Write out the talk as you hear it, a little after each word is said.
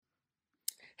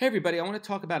Hey everybody, I want to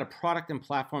talk about a product and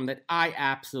platform that I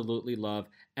absolutely love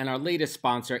and our latest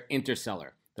sponsor,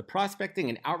 Interseller, the prospecting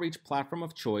and outreach platform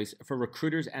of choice for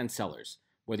recruiters and sellers.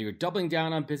 Whether you're doubling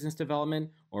down on business development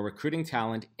or recruiting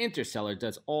talent, Interseller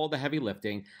does all the heavy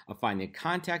lifting of finding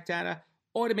contact data,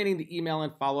 automating the email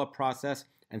and follow-up process,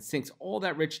 and syncs all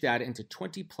that rich data into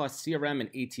 20 plus CRM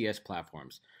and ATS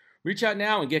platforms. Reach out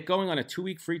now and get going on a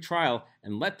 2-week free trial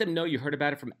and let them know you heard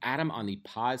about it from Adam on the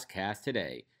podcast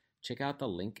today. Check out the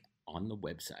link on the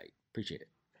website. Appreciate it.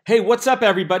 Hey, what's up,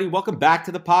 everybody? Welcome back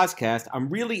to the podcast. I'm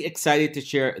really excited to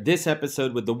share this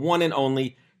episode with the one and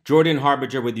only Jordan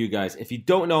Harbinger with you guys. If you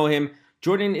don't know him,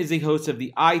 Jordan is the host of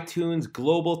the iTunes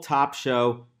Global Top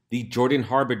Show, The Jordan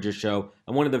Harbinger Show,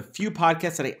 and one of the few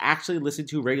podcasts that I actually listen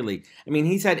to regularly. I mean,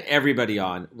 he's had everybody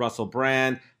on. Russell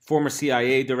Brand, former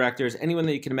CIA directors, anyone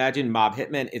that you can imagine, mob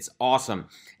hitmen. It's awesome.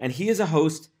 And he is a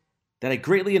host that I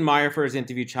greatly admire for his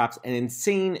interview chops and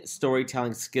insane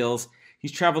storytelling skills.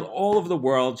 He's traveled all over the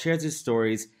world, shares his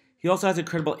stories. He also has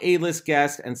incredible A-list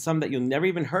guests and some that you'll never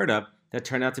even heard of that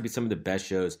turn out to be some of the best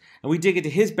shows. And we dig into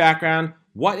his background,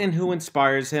 what and who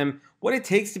inspires him, what it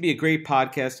takes to be a great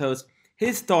podcast host,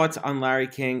 his thoughts on Larry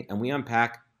King, and we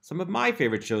unpack some of my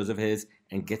favorite shows of his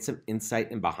and get some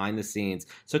insight and behind the scenes.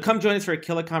 So come join us for a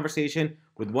killer conversation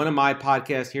with one of my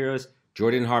podcast heroes,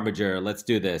 Jordan Harbinger. Let's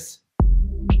do this.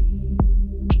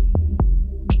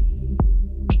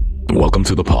 Welcome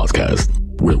to the podcast,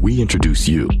 where we introduce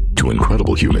you to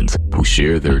incredible humans who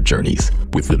share their journeys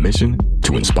with the mission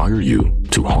to inspire you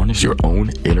to harness your own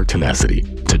inner tenacity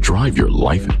to drive your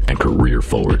life and career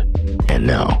forward. And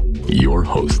now, your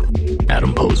host,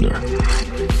 Adam Posner.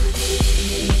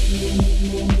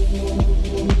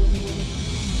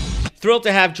 Thrilled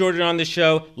to have Jordan on the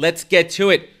show. Let's get to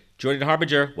it. Jordan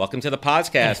Harbinger, welcome to the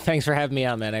podcast. Thanks for having me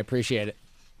on, man. I appreciate it.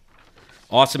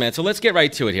 Awesome, man. So let's get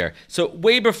right to it here. So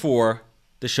way before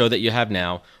the show that you have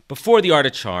now, before The Art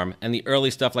of Charm and the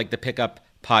early stuff like the Pickup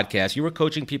Podcast, you were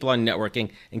coaching people on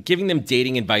networking and giving them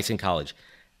dating advice in college.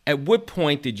 At what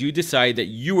point did you decide that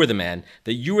you were the man,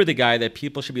 that you were the guy that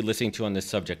people should be listening to on this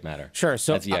subject matter? Sure.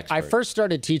 So as the expert? I first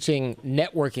started teaching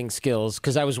networking skills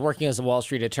because I was working as a Wall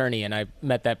Street attorney, and I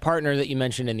met that partner that you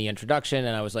mentioned in the introduction,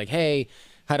 and I was like, hey,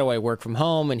 how do I work from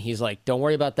home? And he's like, don't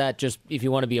worry about that. Just if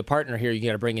you want to be a partner here, you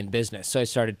got to bring in business. So I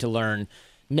started to learn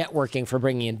networking for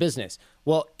bringing in business.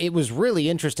 Well, it was really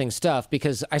interesting stuff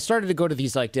because I started to go to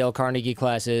these like Dale Carnegie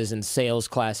classes and sales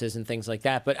classes and things like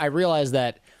that. But I realized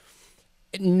that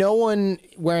no one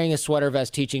wearing a sweater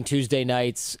vest teaching Tuesday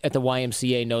nights at the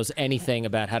YMCA knows anything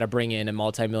about how to bring in a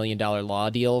multi-million-dollar law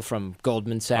deal from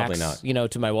Goldman Sachs. Probably not. You know,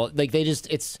 to my wallet. Like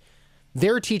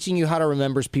they're teaching you how to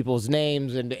remember people's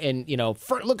names and you know,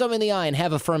 look them in the eye and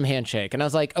have a firm handshake. And I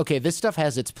was like, okay, this stuff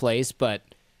has its place, but,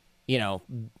 you know,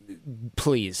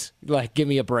 please, like, give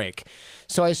me a break.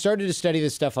 So I started to study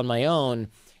this stuff on my own,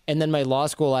 and then my law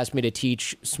school asked me to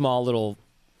teach small little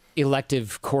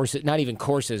elective courses, not even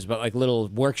courses, but like little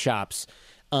workshops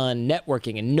on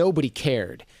networking, and nobody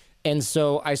cared. And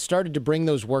so I started to bring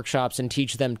those workshops and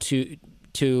teach them to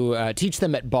teach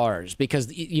them at bars,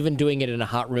 because even doing it in a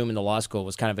hot room in the law school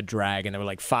was kind of a drag, and there were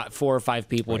like 4 or 5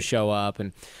 people would show up.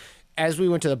 And as we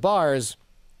went to the bars,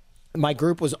 my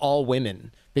group was all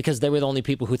women because they were the only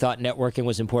people who thought networking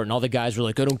was important. All the guys were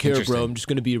like, I don't care, bro. I'm just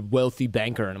going to be a wealthy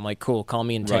banker. And I'm like, cool, call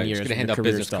me in 10 years. Just going to hand out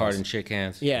business card and shake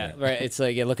hands. Yeah, right. It's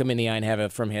like, look them in the eye and have a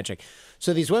firm handshake.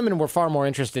 So these women were far more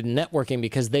interested in networking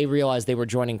because they realized they were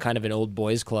joining kind of an old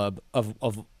boys club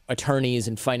of attorneys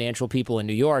and financial people in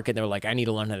New York. And they were like, I need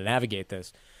to learn how to navigate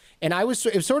this. And it was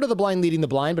sort of the blind leading the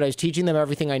blind, but I was teaching them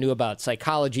everything I knew about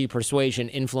psychology, persuasion,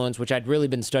 influence, which I'd really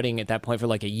been studying at that point for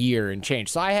like a year and change.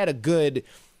 So I had a good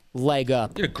leg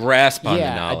up. You had a grasp on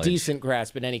the knowledge. Yeah, a decent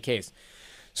grasp in any case.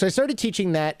 So I started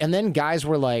teaching that, and then guys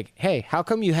were like, hey, how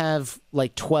come you have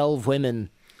like 12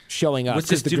 women showing up? What's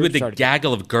this dude with the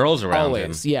gaggle of girls around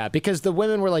him? Yeah, because the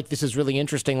women were like, this is really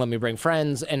interesting, let me bring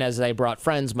friends. And as I brought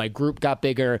friends, my group got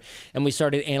bigger, and we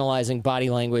started analyzing body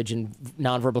language and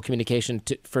nonverbal communication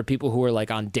for people who were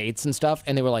like on dates and stuff,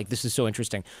 and they were like, this is so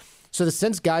interesting. So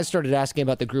since guys started asking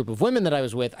about the group of women that I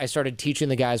was with, I started teaching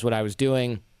the guys what I was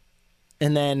doing.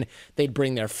 And then they'd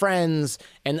bring their friends,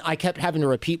 and I kept having to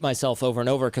repeat myself over and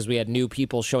over because we had new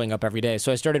people showing up every day.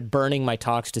 So I started burning my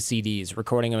talks to CDs,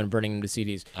 recording them and burning them to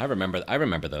CDs. I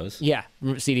remember those. Yeah,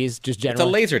 CDs, just generally. It's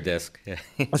a laser disc.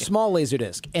 A small laser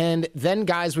disc. And then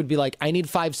guys would be like, I need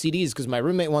 5 CDs because my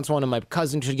roommate wants one, and my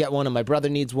cousin should get one, and my brother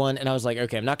needs one. And I was like,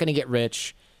 okay, I'm not going to get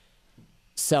rich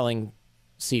selling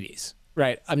CDs,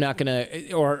 right? I'm not going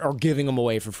to, or giving them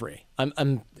away for free.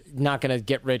 I'm not going to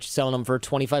get rich selling them for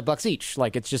 $25 each.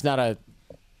 Like, it's just not a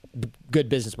good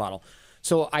business model.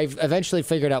 So I've eventually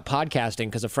figured out podcasting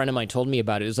because a friend of mine told me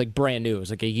about it. It was like brand new. It was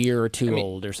like a year or two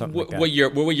old or something like that. What year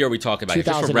are we talking about?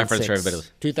 Just for reference for everybody.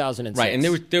 2006. Right, and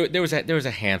there was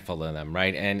a handful of them,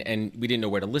 right? And we didn't know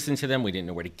where to listen to them. We didn't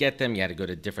know where to get them. You had to go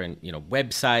to different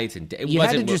websites, and it you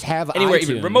wasn't had to just have anywhere iTunes,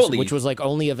 even remotely, which was like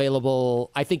only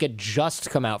available. I think it just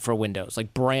come out for Windows,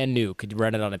 like brand new. Could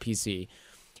run it on a PC.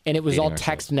 And it was all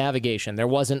text navigation. There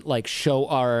wasn't like show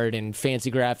art and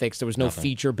fancy graphics. There was no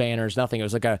feature banners, nothing. It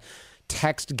was like a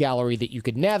text gallery that you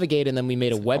could navigate, and then we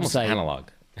made a website. Almost analog.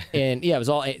 And yeah, it was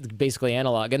all basically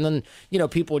analog. And then,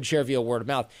 people would share via word of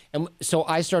mouth. And so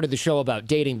I started the show about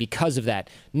dating because of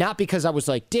that. Not because I was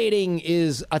like, dating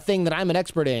is a thing that I'm an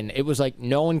expert in. It was like,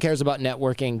 no one cares about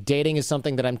networking. Dating is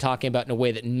something that I'm talking about in a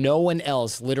way that no one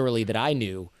else, literally, that I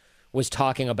knew was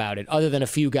talking about it, other than a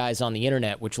few guys on the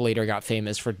internet, which later got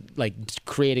famous for like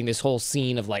creating this whole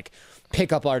scene of like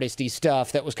pickup artisty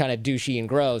stuff that was kind of douchey and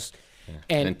gross. Yeah.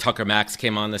 And Tucker Max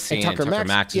came on the scene. Tucker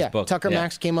Max's book. Tucker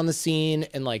Max came on the scene,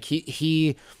 and like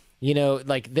he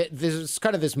there's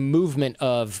kind of this movement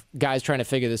of guys trying to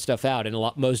figure this stuff out, and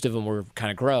most of them were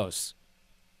kind of gross.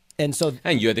 And so,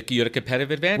 you had a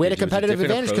competitive advantage. We had a competitive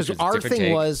advantage because our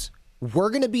thing was, we're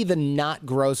going to be the not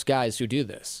gross guys who do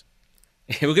this.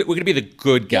 We're going to be the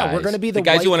good guys. Yeah, we're going to be the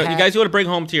guys you want to bring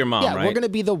home to your mom, right? Right? We're going to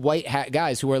be the white hat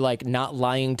guys who are like not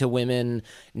lying to women,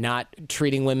 not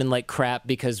treating women like crap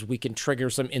because we can trigger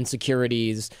some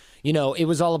insecurities. It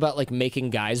was all about like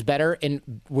making guys better, and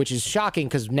which is shocking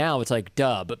because now it's like,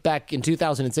 duh. But back in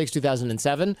 2006,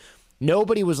 2007,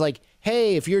 nobody was like,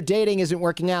 hey, if your dating isn't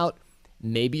working out,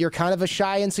 maybe you're kind of a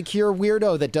shy, insecure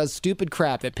weirdo that does stupid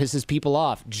crap that pisses people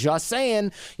off. Just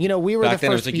saying, we were back the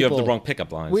then first it was like people. You have the wrong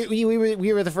pickup lines.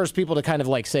 We were the first people to kind of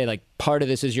like say like part of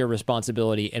this is your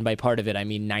responsibility, and by part of it I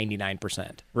mean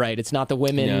 99%. Right? It's not the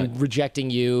women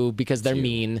rejecting you because they're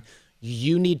mean.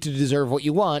 You need to deserve what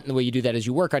you want, and the way you do that is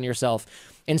you work on yourself.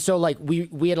 And so like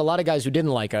we had a lot of guys who didn't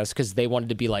like us because they wanted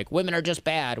to be like, women are just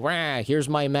bad. Wah, here's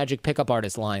my magic pickup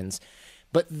artist lines.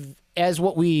 But as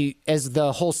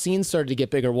the whole scene started to get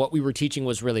bigger, what we were teaching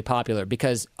was really popular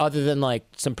because other than like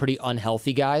some pretty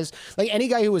unhealthy guys, like any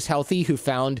guy who was healthy who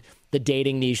found the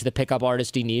dating niche, the pickup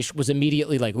artisty niche, was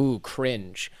immediately like, ooh,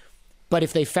 cringe. But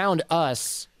if they found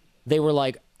us, they were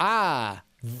like,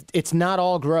 it's not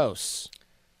all gross.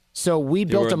 So we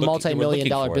built a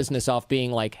multi-million-dollar business off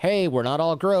being like, hey, we're not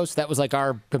all gross. That was like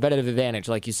our competitive advantage,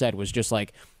 like you said, was just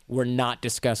like, we're not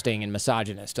disgusting and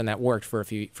misogynist, and that worked for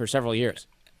several years.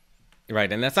 Right,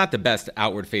 and that's not the best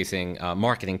outward-facing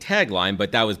marketing tagline,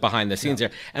 but that was behind the scenes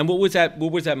there. And what was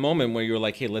that moment where you were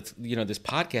like, hey, let's, this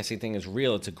podcasting thing is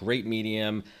real. It's a great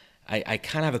medium. I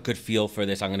kind of have a good feel for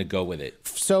this. I'm going to go with it.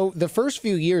 So the first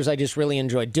few years, I just really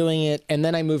enjoyed doing it, and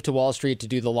then I moved to Wall Street to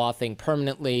do the law thing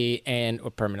permanently,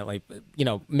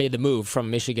 made the move from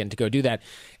Michigan to go do that,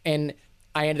 and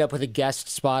I ended up with a guest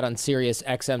spot on Sirius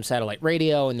XM satellite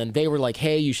radio, and then they were like,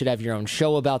 hey, you should have your own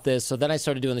show about this. So then I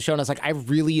started doing the show, and I was like, I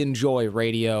really enjoy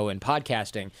radio and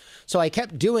podcasting. So I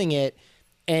kept doing it,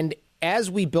 and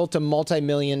as we built a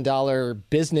multi-million-dollar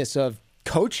business of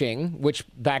coaching, which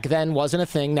back then wasn't a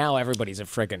thing. Now everybody's a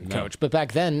friggin' coach. But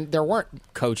back then, there weren't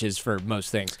coaches for most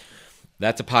things.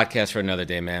 That's a podcast for another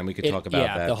day, man. We could talk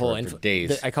about that for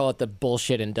days. I call it the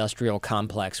bullshit industrial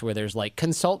complex, where there's like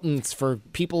consultants for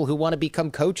people who want to become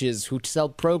coaches who sell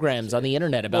programs on the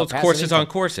internet about it's courses on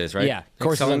courses, right? Yeah,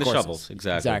 courses selling on the courses. Shovels,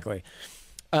 exactly.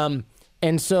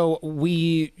 And so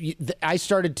I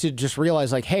started to just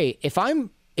realize like, hey,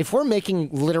 if we're making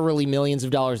literally millions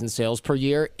of dollars in sales per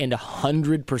year, and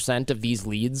 100% of these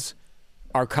leads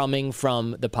are coming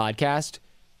from the podcast,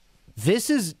 this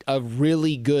is a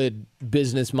really good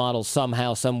business model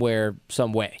somehow, somewhere,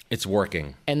 some way. It's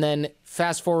working. And then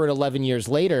fast forward 11 years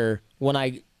later, when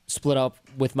I split up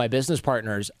with my business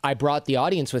partners, I brought the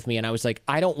audience with me, and I was like,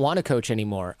 I don't want to coach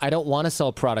anymore. I don't want to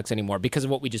sell products anymore because of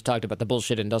what we just talked about, the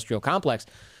bullshit industrial complex.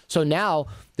 So now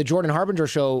the Jordan Harbinger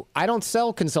show, I don't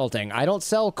sell consulting. I don't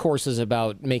sell courses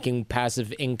about making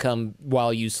passive income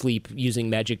while you sleep using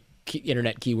magic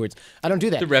internet keywords. I don't do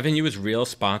that. The revenue is real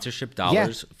sponsorship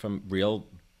dollars from real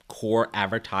core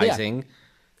advertising. Yeah.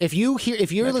 If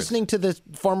you're listening to the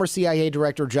former CIA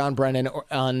director John Brennan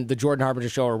on the Jordan Harbinger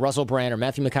show, or Russell Brand or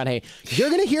Matthew McConaughey,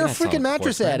 you're going to hear a freaking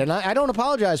mattress ad, and I don't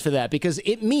apologize for that because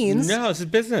it means this is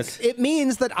business. It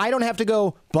means that I don't have to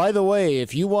go, by the way,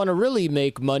 if you want to really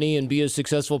make money and be a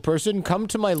successful person, come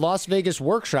to my Las Vegas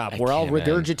workshop where I'll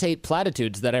regurgitate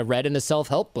platitudes that I read in a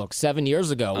self-help book 7 years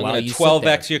ago. I'm going to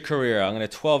 12x your career. I'm going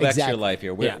to 12x your life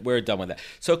here. We're done with that.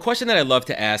 So a question that I love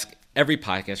to ask every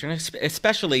podcaster, and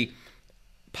especially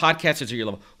podcasters at your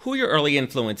level, who are your early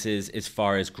influences as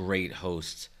far as great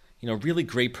hosts? really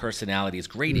great personalities,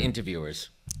 great interviewers.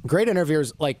 Great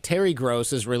interviewers. Like Terry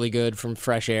Gross is really good from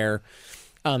Fresh Air.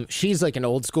 She's like an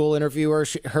old school interviewer.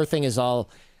 Her thing is all,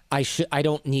 I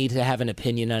don't need to have an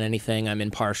opinion on anything. I'm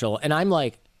impartial. And I'm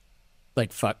like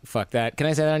fuck that. Can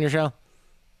I say that on your show?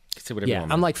 Say whatever you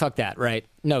want, I'm like, fuck that, right?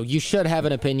 No, you should have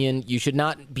an opinion. You should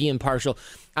not be impartial.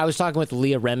 I was talking with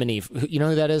Leah Remini. You know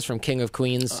who that is from King of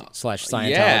Queens /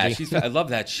 Scientology? Yeah, I love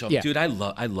that show. Yeah. Dude, I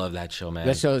love that show, man.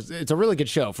 That show it's a really good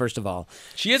show, first of all.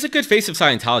 She is a good face of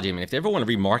Scientology. I mean, if they ever want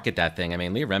to remarket that thing, I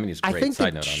mean, Leah Remini's great. I think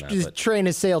Side note on that. The train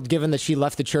has sailed, given that she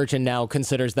left the church and now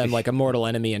considers them like a mortal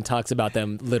enemy and talks about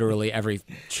them literally every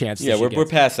chance that she gets. We're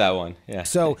past that one. Yeah.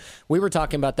 So we were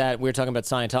talking about that. We were talking about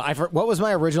Scientology. What was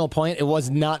my original point? It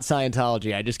was not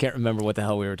Scientology. I just can't remember what the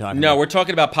hell we were talking about. We're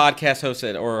talking about podcast hosts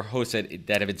or hosts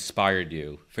that have inspired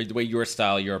you for the way your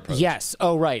style, your approach. Yes.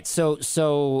 Oh, right.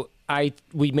 So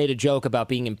we made a joke about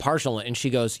being impartial, and she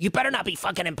goes, "You better not be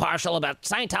fucking impartial about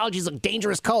Scientology's a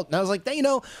dangerous cult." And I was like,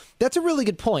 that's a really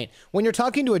good point. When you're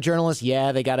talking to a journalist,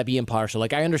 yeah, they got to be impartial.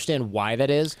 Like, I understand why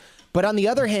that is, but on the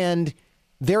other hand,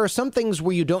 there are some things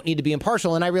where you don't need to be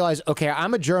impartial. And I realize, okay,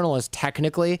 I'm a journalist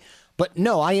technically, but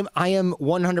no, I am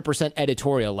 100%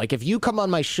 editorial. Like, if you come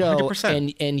on my show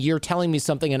 100%. and you're telling me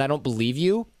something and I don't believe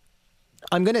you,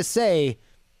 I'm going to say,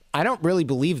 I don't really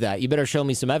believe that. You better show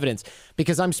me some evidence,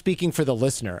 because I'm speaking for the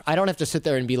listener. I don't have to sit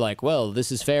there and be like, well,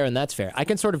 this is fair and that's fair. I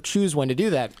can sort of choose when to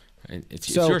do that.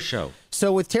 It's your show.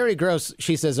 So with Terry Gross,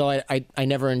 she says, oh, I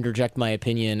never interject my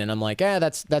opinion. And I'm like,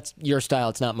 that's your style.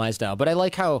 It's not my style. But I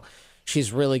like how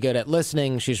she's really good at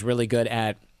listening. She's really good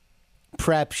at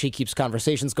prep. She keeps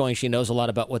conversations going. She knows a lot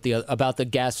about about the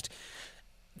guest.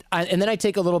 And then I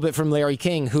take a little bit from Larry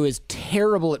King, who is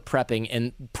terrible at prepping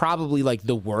and probably like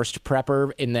the worst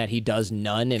prepper in that he does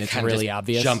none, and it's really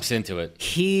obvious. Jumps into it.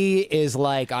 He is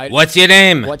like, what's your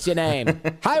name? What's your name?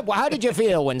 How did you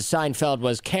feel when Seinfeld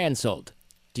was canceled?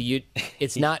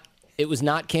 It was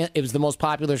the most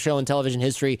popular show in television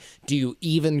history. Do you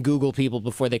even Google people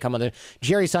before they come on there?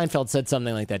 Jerry Seinfeld said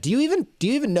something like that. Do you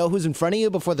even know who's in front of you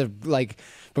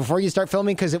before you start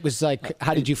filming? Because it was like,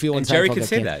 how did you feel when Seinfeld Jerry could got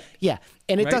say canceled? that. Yeah,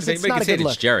 and it doesn't. It's not a good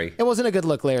look. Jerry. It wasn't a good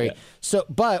look, Larry. Yeah.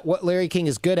 But what Larry King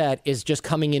is good at is just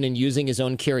coming in and using his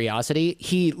own curiosity.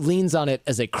 He leans on it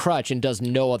as a crutch and does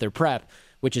no other prep,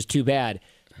 which is too bad.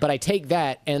 But I take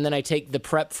that, and then I take the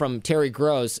prep from Terry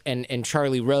Gross and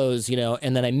Charlie Rose,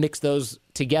 and then I mix those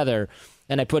together,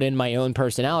 and I put in my own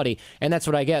personality, and that's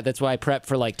what I get. That's why I prep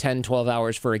for like 10, 12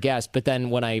 hours for a guest. But then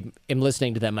when I am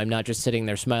listening to them, I'm not just sitting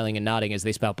there smiling and nodding as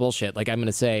they spout bullshit. Like, I'm going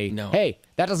to say, No. Hey,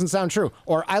 that doesn't sound true.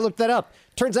 Or I looked that up.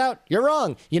 Turns out you're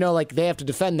wrong. Like they have to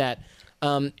defend that.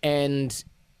 And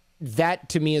that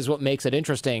to me is what makes it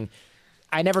interesting.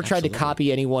 I never tried to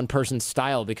copy any one person's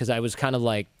style, because I was kind of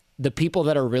like, the people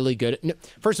that are really good.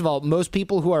 First of all, most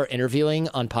people who are interviewing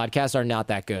on podcasts are not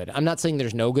that good. I'm not saying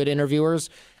there's no good interviewers.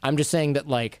 I'm just saying that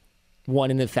like 1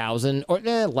 in 1,000 or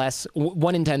less,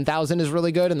 1 in 10,000 is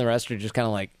really good, and the rest are just kind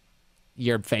of like,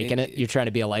 you're faking it. You're trying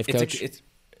to be a life coach.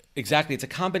 Exactly. It's a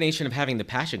combination of having the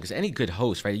passion, because any good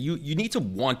host, right, you need to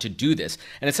want to do this.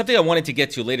 And it's something I wanted to get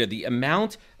to later. The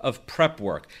amount of prep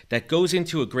work that goes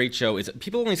into a great show is,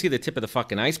 people only see the tip of the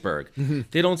fucking iceberg. Mm-hmm.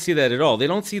 They don't see that at all. They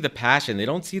don't see the passion. They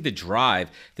don't see the drive.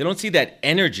 They don't see that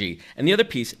energy. And the other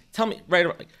piece, tell me, right,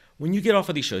 when you get off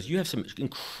of these shows, you have some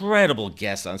incredible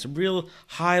guests on, some real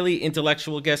highly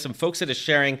intellectual guests, some folks that are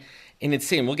sharing an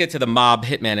insane, we'll get to the mob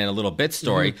hitman in a little bit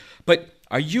story, but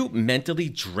are you mentally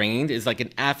drained as like an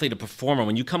athlete, a performer,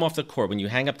 when you come off the court, when you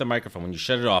hang up the microphone, when you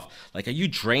shut it off? Like, are you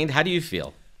drained? How do you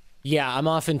feel? Yeah, I'm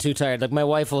often too tired. Like, my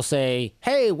wife will say,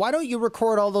 hey, why don't you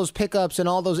record all those pickups and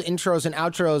all those intros and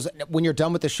outros when you're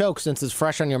done with the show, since it's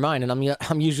fresh on your mind? And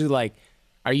I'm usually like,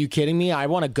 are you kidding me? I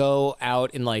want to go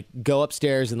out and like go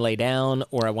upstairs and lay down,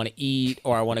 or I want to eat,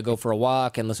 or I want to go for a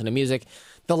walk and listen to music.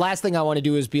 The last thing I want to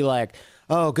do is be like,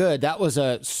 oh, good, that was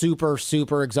a super,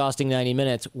 super exhausting 90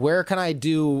 minutes. Where can I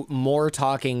do more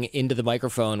talking into the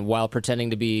microphone while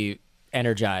pretending to be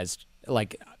energized?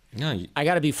 Like, I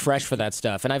got to be fresh for that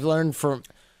stuff. And I've learned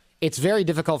it's very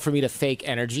difficult for me to fake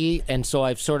energy. And so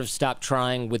I've sort of stopped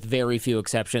trying, with very few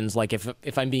exceptions. Like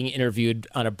if I'm being interviewed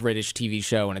on a British TV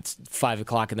show and it's 5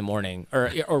 o'clock in the morning,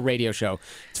 or radio show,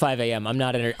 it's 5 a.m.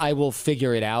 I will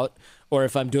figure it out. Or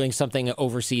if I'm doing something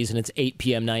overseas and it's 8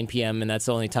 p.m., 9 p.m., and that's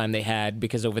the only time they had,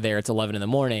 because over there it's 11 in the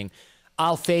morning,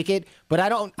 I'll fake it. But I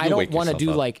don't want to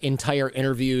do like entire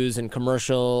interviews and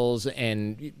commercials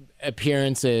and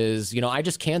appearances. I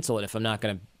just cancel it if I'm not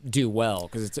going to do well,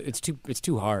 because it's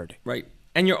too hard. Right.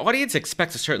 And your audience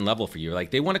expects a certain level for you.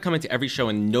 Like, they want to come into every show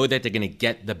and know that they're going to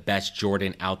get the best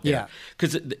Jordan out there. Yeah.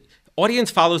 Because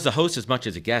audience follows the host as much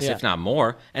as a guest, Yeah. if not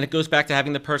more. And it goes back to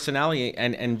having the personality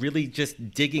and really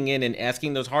just digging in and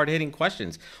asking those hard-hitting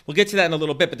questions. We'll get to that in a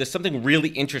little bit, but there's something really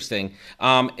interesting.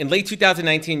 In late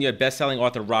 2019, you had best-selling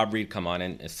author Rob Reed come on,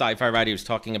 and Sci-Fi Writer was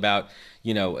talking about,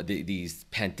 you know, these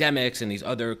pandemics and these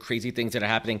other crazy things that are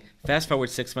happening. Fast forward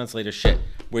 6 months later, shit,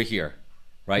 we're here,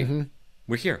 right? Mm-hmm.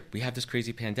 We're here. We have this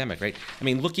crazy pandemic, right? I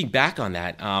mean, looking back on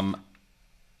that,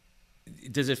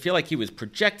 does it feel like he was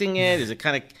projecting it? Is it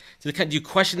kind of, do you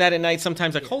question that at night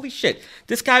sometimes? Like, holy shit,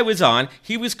 this guy was on,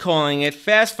 he was calling it.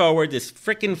 Fast forward, this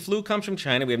freaking flu comes from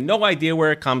China. We have no idea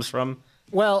where it comes from.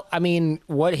 Well, I mean,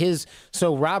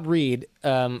 so Rob Reed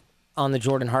on the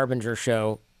Jordan Harbinger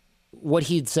show, what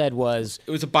he'd said was,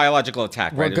 it was a biological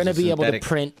attack, right? We're going to be able to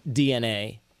print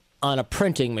DNA on a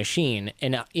printing machine,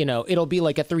 and you know, it'll be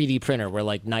like a 3D printer where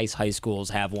like nice high schools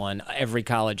have one, every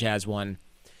college has one,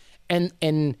 and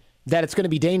that it's going to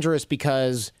be dangerous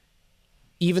because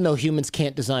even though humans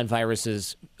can't design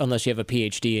viruses unless you have a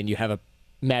PhD and you have a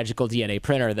magical DNA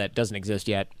printer that doesn't exist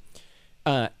yet,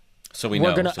 we're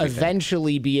going to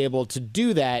eventually be able to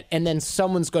do that, and then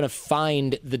someone's going to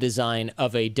find the design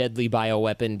of a deadly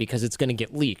bioweapon because it's going to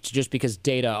get leaked, just because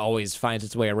data always finds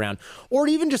its way around. Or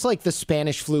even just like the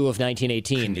Spanish flu of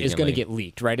 1918 is going to get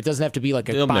leaked, right? It doesn't have to be like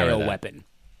a bioweapon.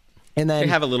 And then they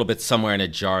have a little bit somewhere in a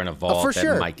jar in a vault for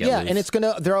sure. That might get loose.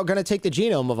 And they're all gonna take the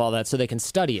genome of all that so they can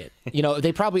study it. You know,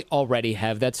 they probably already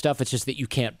have that stuff. It's just that you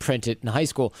can't print it in high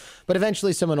school. But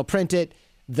eventually someone will print it.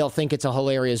 They'll think it's a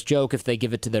hilarious joke if they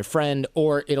give it to their friend,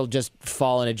 or it'll just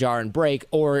fall in a jar and break,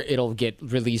 or it'll get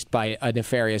released by a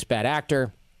nefarious bad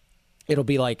actor. It'll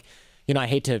be like, you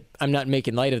know, I'm not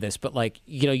making light of this, but like,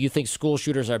 you know, you think school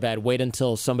shooters are bad, wait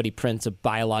until somebody prints a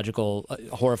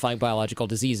horrifying biological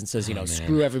disease and says,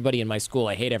 screw everybody in my school,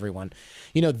 I hate everyone.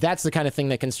 You know, that's the kind of thing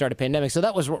that can start a pandemic. So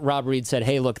that was what Rob Reed said,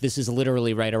 hey, look, this is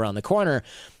literally right around the corner.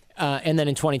 And then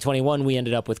in 2021, we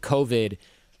ended up with COVID.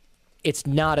 It's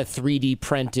not a 3D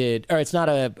printed, or it's not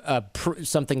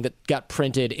something that got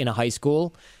printed in a high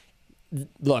school.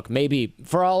 Look, maybe,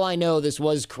 for all I know, this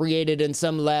was created in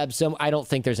some lab. I don't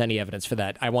think there's any evidence for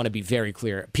that. I want to be very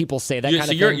clear. People say that kind of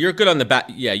thing. You're good on the bat.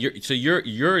 Yeah,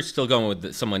 you're still going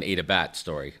with someone ate a bat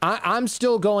story. I'm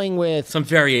still going with some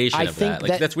variation of that.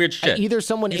 Like, that's weird shit. Either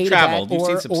someone ate a bat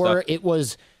or it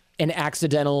was an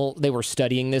accidental, they were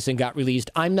studying this and got released.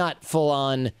 I'm not full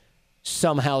on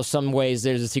somehow, some ways,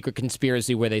 there's a secret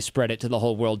conspiracy where they spread it to the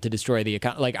whole world to destroy the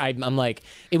account. Like, I'm like,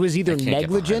 it was either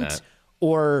negligent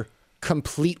or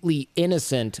completely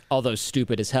innocent, although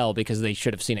stupid as hell because they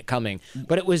should have seen it coming.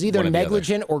 But it was either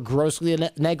negligent or grossly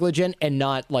negligent and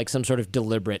not like some sort of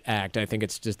deliberate act. I think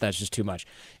that's just too much.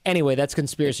 Anyway, that's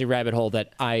conspiracy rabbit hole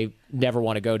that I never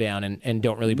want to go down and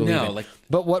don't really believe in.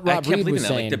 But what Rob Reed was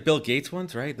saying, like the Bill Gates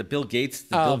ones, right? Bill Gates is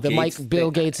going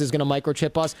to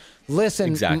microchip us.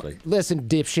 Listen,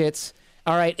 dipshits.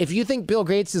 All right, if you think Bill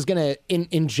Gates is going to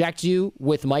inject you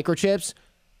with microchips,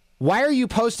 why are you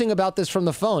posting about this from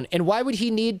the phone? And why would he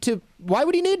need to?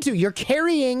 You're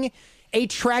carrying a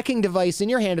tracking device in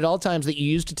your hand at all times that you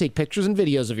use to take pictures and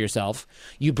videos of yourself.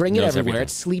 You bring it everywhere. It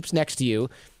sleeps next to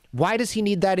you. Why does he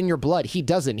need that in your blood? He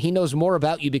doesn't. He knows more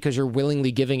about you because you're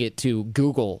willingly giving it to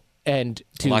Google and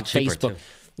to Facebook.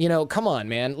 You know, come on,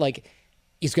 man. Like,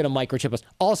 he's going to microchip us.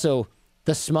 Also,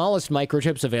 the smallest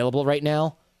microchips available right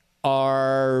now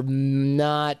are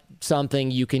not something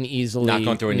you can easily not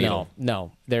going through a needle.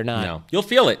 No, they're not. No, you'll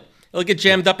feel it. It'll get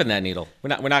jammed up in that needle. We're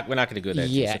not going to go there.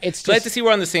 Yeah, it's glad to see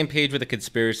we're on the same page with the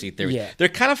conspiracy theories. Yeah. They're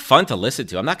kind of fun to listen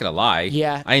to. I'm not going to lie.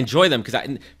 Yeah, I enjoy them because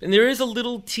and there is a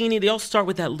little teeny. They all start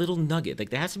with that little nugget.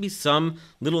 Like, there has to be some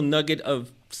little nugget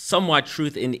of somewhat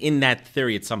truth in that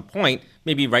theory at some point.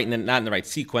 Maybe not in the right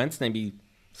sequence. Maybe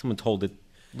someone told it.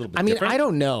 Different. I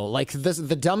don't know. Like,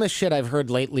 the dumbest shit I've heard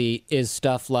lately is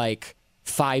stuff like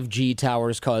 5G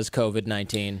towers cause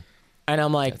COVID-19. And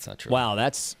I'm like, that's not true. Wow,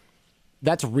 that's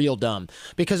real dumb.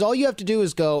 Because all you have to do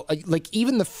is go, like,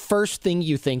 even the first thing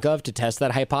you think of to test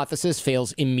that hypothesis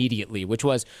fails immediately, which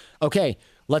was, okay,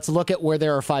 let's look at where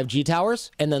there are 5G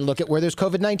towers and then look at where there's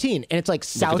COVID-19. And it's like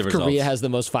South Korea has the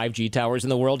most 5G towers in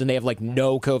the world and they have like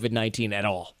no COVID-19 at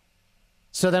all.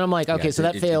 So then I'm like, okay, so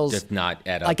that fails. It does not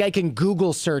add up. Like, I can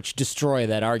Google search destroy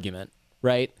that argument,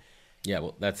 right? Yeah,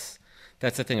 well, that's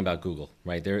the thing about Google,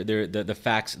 right? The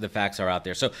facts are out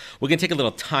there. So we're going to take a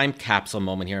little time capsule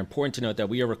moment here. Important to note that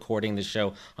we are recording this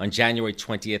show on January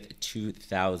 20th,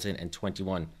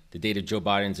 2021, the date of Joe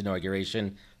Biden's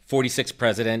inauguration. 46th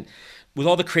president. With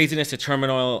all the craziness of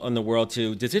turmoil in the world,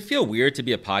 too, does it feel weird to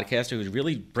be a podcaster who's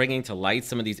really bringing to light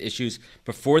some of these issues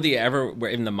before they ever were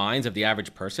in the minds of the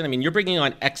average person? I mean, you're bringing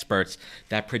on experts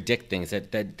that predict things,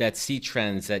 that see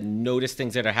trends, that notice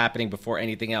things that are happening before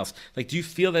anything else. Like, do you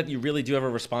feel that you really do have a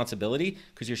responsibility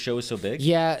because your show is so big?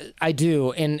 Yeah, I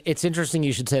do. And it's interesting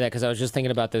you should say that, because I was just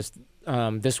thinking about this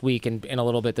this week and a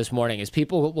little bit this morning, is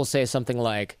people will say something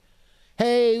like,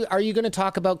 hey, are you going to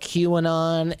talk about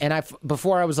QAnon? And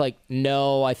before I was like,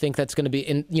 no, I think that's going to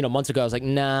be, months ago, I was like,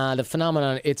 nah, the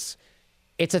phenomenon, it's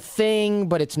a thing,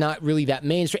 but it's not really that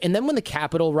mainstream. And then when the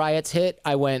Capitol riots hit,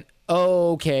 I went,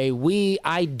 oh, okay,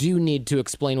 I do need to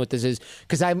explain what this is,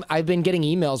 because I've been getting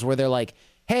emails where they're like,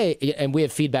 hey, and we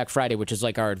have Feedback Friday, which is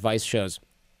like our advice shows.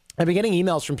 I've been getting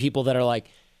emails from people that are like,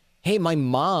 hey, my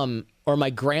mom or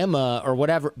my grandma or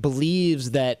whatever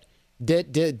believes that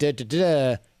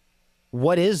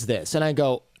what is this? And I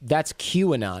go, that's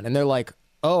QAnon. And they're like,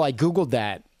 oh, I Googled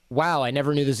that. Wow, I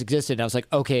never knew this existed. And I was like,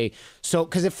 okay. So,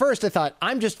 because at first I thought,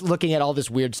 I'm just looking at all this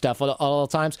weird stuff all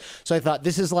the times. So I thought,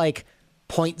 this is like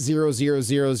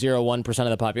 0.00001% of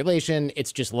the population.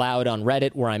 It's just loud on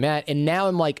Reddit where I'm at. And now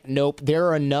I'm like, nope, there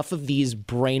are enough of these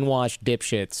brainwashed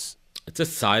dipshits. It's a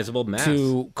sizable mass.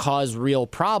 To cause real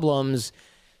problems.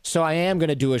 So I am going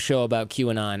to do a show about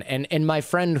QAnon. And my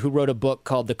friend who wrote a book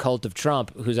called The Cult of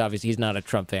Trump, who's obviously, he's not a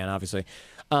Trump fan, obviously.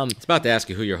 I was about to ask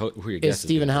you who your guest is.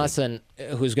 Stephen Hassan,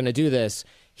 who's going to do this.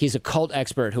 He's a cult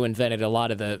expert who invented a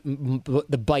lot of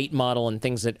the bite model and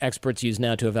things that experts use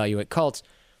now to evaluate cults.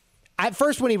 At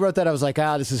first, when he wrote that, I was like,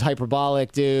 this is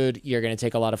hyperbolic, dude. You're going to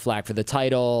take a lot of flack for the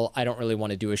title. I don't really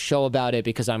want to do a show about it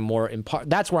because I'm more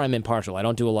that's where I'm impartial. I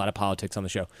don't do a lot of politics on the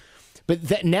show.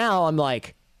 But now I'm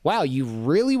like, wow, you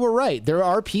really were right. There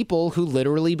are people who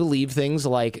literally believe things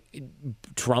like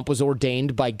Trump was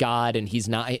ordained by God and he's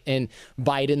not, and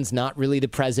Biden's not really the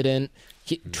president.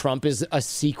 Trump is a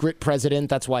secret president.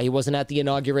 That's why he wasn't at the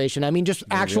inauguration. I mean, just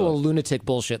actual lunatic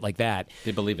bullshit like that.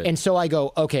 They believe it. And so I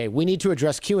go, okay, we need to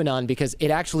address QAnon because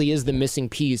it actually is the missing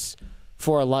piece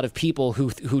for a lot of people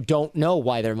who don't know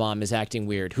why their mom is acting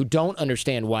weird, who don't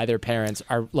understand why their parents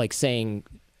are like saying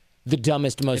the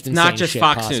dumbest, most insane shit. It's not just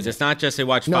Fox possible. News. It's not just they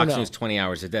watch Fox News 20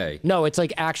 hours a day. No, it's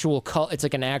like actual cult. It's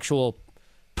like an actual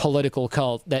political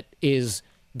cult that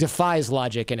defies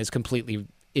logic and is completely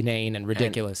inane and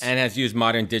ridiculous. And has used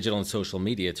modern digital and social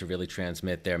media to really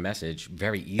transmit their message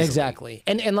very easily. Exactly.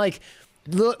 And like,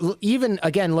 even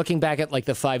again, looking back at like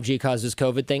the 5G causes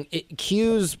COVID thing,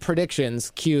 Q's predictions,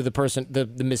 Q, the person, the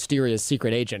mysterious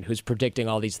secret agent who's predicting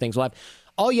all these things live.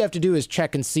 All you have to do is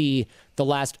check and see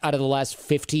out of the last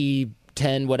 50,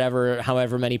 10, whatever,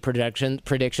 however many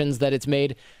predictions that it's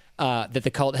made, that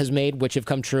the cult has made, which have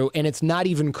come true, and it's not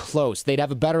even close. They'd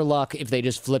have a better luck if they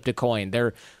just flipped a coin.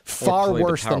 They're far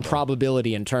worse than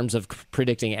probability in terms of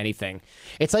predicting anything.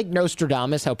 It's like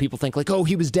Nostradamus, how people think like, oh,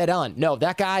 he was dead on. No,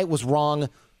 that guy was wrong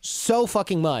so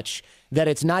fucking much that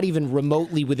it's not even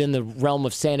remotely within the realm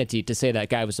of sanity to say that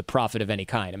guy was a prophet of any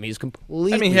kind. I mean, he's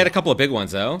completely... I mean, he had a couple of big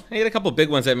ones, though. He had a couple of big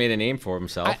ones that made a name for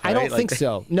himself. I don't think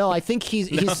so. No, I think he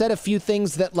said a few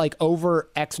things that, like, over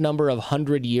X number of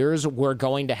 100 years were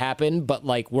going to happen, but,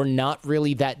 like, were not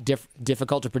really that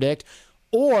difficult to predict.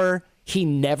 Or he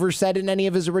never said in any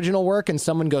of his original work, and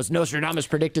someone goes, Nostradamus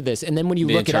predicted this. And then when you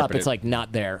look it up, it's, like,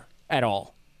 not there at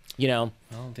all. You know?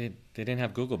 Well, they didn't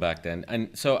have Google back then.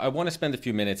 And so I want to spend a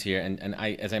few minutes here. And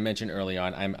I, as I mentioned early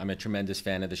on, I'm a tremendous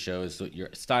fan of the show, so your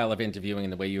style of interviewing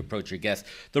and the way you approach your guests.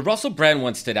 The Russell Brand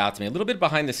one stood out to me, a little bit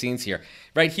behind the scenes here,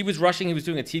 right? He was rushing. He was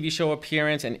doing a TV show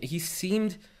appearance, and he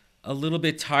seemed a little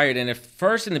bit tired. And at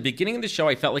first, in the beginning of the show,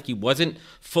 I felt like he wasn't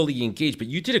fully engaged. But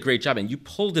you did a great job, and you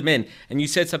pulled him in, and you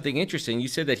said something interesting. You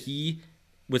said that he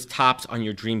was tops on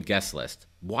your dream guest list.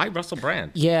 Why Russell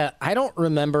Brand? Yeah, I don't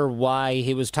remember why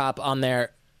he was top on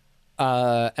there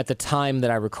at the time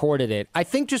that I recorded it. I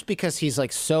think just because he's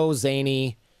like so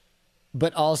zany,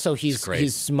 but also he's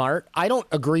smart. I don't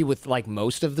agree with like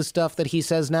most of the stuff that he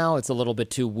says now. It's a little bit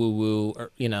too woo-woo,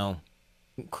 or, you know,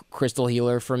 crystal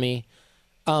healer for me.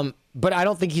 But I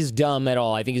don't think he's dumb at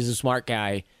all. I think he's a smart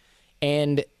guy.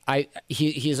 And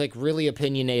he's like really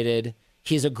opinionated.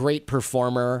 He's a great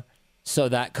performer. So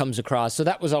that comes across. So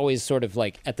that was always sort of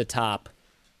like at the top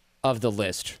of the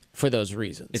list for those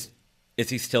reasons. Is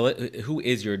he still? Who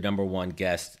is your number one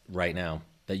guest right now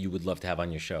that you would love to have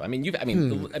on your show? I mean,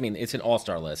 it's an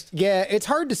all-star list. Yeah, it's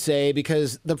hard to say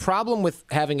because the problem with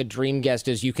having a dream guest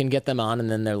is you can get them on and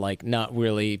then they're like not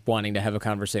really wanting to have a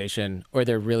conversation, or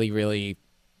they're really, really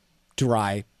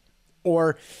dry,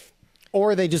 or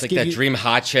Or they just It's like give that you dream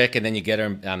hot chick, and then you get her.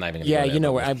 I'm not even. Gonna yeah, go you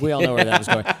know there, where we all know where that was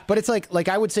going. But it's like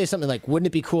I would say something like, wouldn't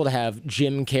it be cool to have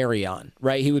Jim Carrey on?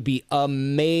 Right? He would be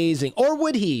amazing. Or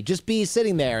would he just be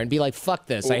sitting there and be like, "Fuck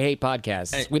this, I hate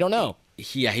podcasts." We don't know.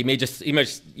 He may just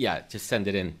send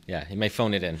it in. Yeah, he may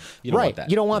phone it in. You don't want that.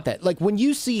 You don't want that. Like when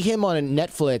you see him on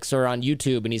Netflix or on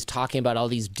YouTube and he's talking about all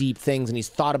these deep things and he's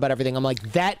thought about everything, I'm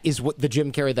like, that is what the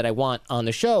Jim Carrey that I want on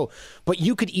the show. But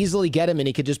you could easily get him and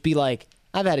he could just be like,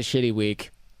 "I've had a shitty week.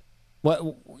 What?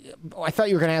 I thought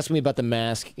you were going to ask me about the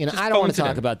mask. You know, I don't want to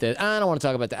talk about this. I don't want to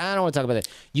talk about that. I don't want to talk about that."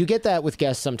 You get that with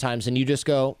guests sometimes, and you just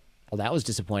go, "Well, that was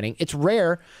disappointing." It's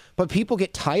rare, but people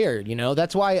get tired. You know,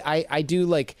 that's why I do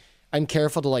like I'm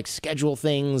careful to like schedule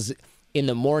things in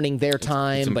the morning their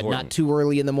time, but not too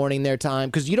early in the morning their time,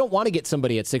 because you don't want to get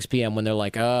somebody at 6 p.m. when they're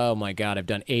like, "Oh my God, I've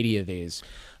done 80 of these."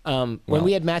 When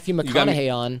we had Matthew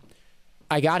McConaughey on.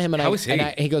 I got him, and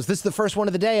he goes, "This is the first one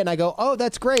of the day," and I go, "Oh,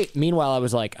 that's great." Meanwhile, I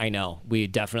was like, "I know, we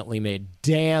definitely made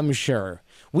damn sure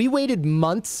we waited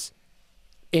months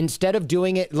instead of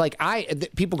doing it." Like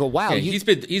people go, "Wow, he's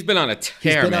been on a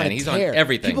tear, man. He's on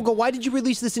everything." People go, "Why did you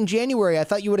release this in January? I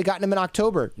thought you would have gotten him in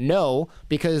October." No,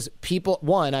 because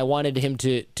I wanted him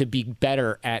to be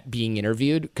better at being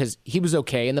interviewed because he was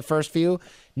okay in the first few.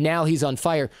 Now he's on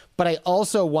fire. But I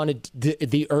also wanted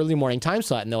the early morning time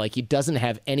slot. And they're like, he doesn't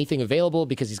have anything available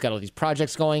because he's got all these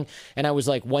projects going. And I was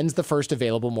like, when's the first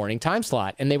available morning time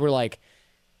slot? And they were like,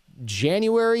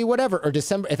 January, whatever, or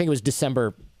December. I think it was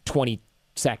December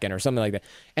 22nd or something like that.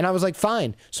 And I was like,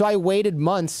 fine. So I waited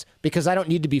months because I don't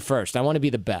need to be first. I want to be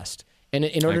the best. And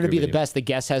in order to be the best, the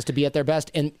guest has to be at their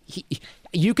best. And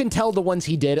you can tell the ones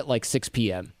he did at like 6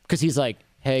 p.m. because he's like,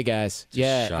 "Hey guys,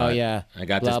 I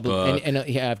got this book, and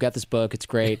I've got this book. It's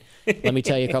great. Let me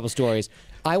tell you a couple stories."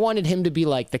 I wanted him to be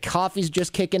like, "The coffee's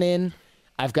just kicking in.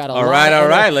 I've got all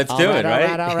right, let's do it,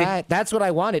 right? All right." That's what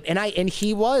I wanted, and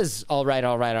he was all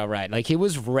right. Like he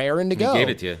was raring to go. He gave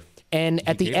it to you. And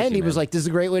at the end, he was like, "This is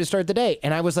a great way to start the day."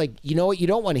 And I was like, "You know what? You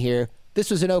don't want to hear.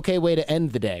 This was an okay way to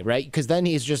end the day, right?" Because then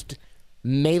he's just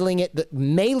mailing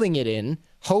it in,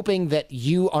 hoping that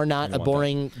you are not a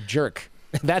boring jerk.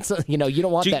 That's you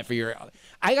don't want that for your.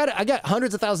 I got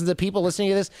hundreds of thousands of people listening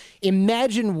to this.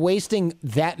 Imagine wasting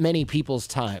that many people's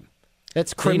time.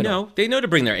 That's criminal. They know to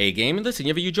bring their A game. And listen,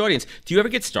 you have a huge audience. Do you ever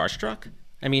get starstruck?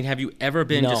 I mean, have you ever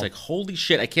been just like, "Holy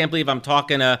shit, I can't believe I'm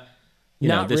talking to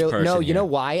this person"? No, here. you know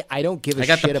why? I don't give a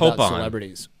shit about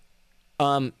celebrities.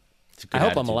 I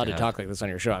hope I'm allowed to talk like this on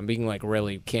your show. I'm being like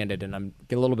really candid, and I'm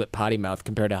a little bit potty mouth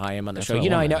compared to how I am on the show.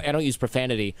 I don't use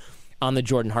profanity on the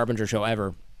Jordan Harbinger show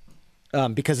ever.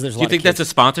 Because there's a lot of kids. Do you think that's a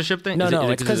sponsorship thing? No,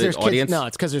 it's because there's kids. No,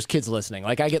 it's because there's kids listening.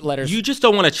 Like I get letters. You just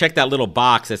don't want to check that little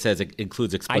box that says it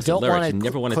includes explicit lyrics. You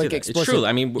never want to do that. Explicit. It's true.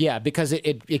 I mean, yeah, because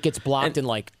it gets blocked in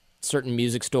like certain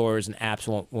music stores and apps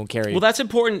won't carry it. Well, that's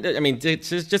important. I mean,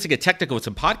 just to get technical with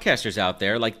some podcasters out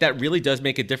there, like that really does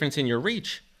make a difference in your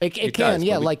reach. It can, does,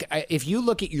 yeah. Like if you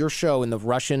look at your show in the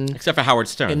Russian, except for Howard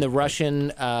Stern, in the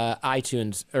Russian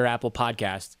iTunes or Apple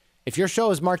Podcast, if your show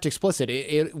is marked explicit,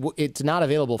 it's not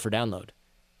available for download.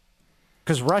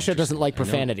 Because Russia doesn't like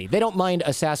profanity. They don't mind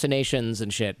assassinations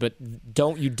and shit, but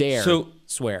don't you dare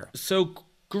swear. So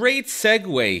great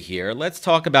segue here. Let's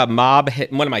talk about Mob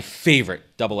Hit, one of my favorite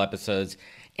double episodes.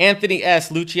 Anthony S.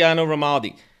 Luciano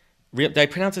Romaldi. Did I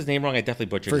pronounce his name wrong? I definitely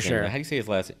butchered his name. How do you say his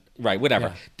last name? Right, whatever.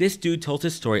 Yeah. This dude told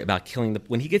his story about killing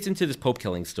when he gets into this Pope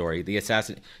killing story, the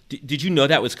assassin. Did you know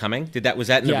that was coming? Was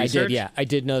that in the research? I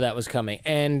did know that was coming.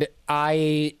 And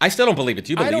I still don't believe it.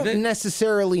 Do you believe it? I don't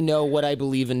necessarily know what I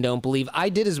believe and don't believe. I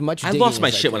did as much digging. I lost my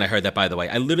shit when I heard that, by the way.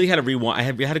 I literally had to rewind. I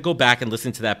had to go back and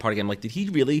listen to that part again. I'm like, did he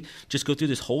really just go through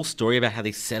this whole story about how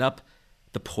they set up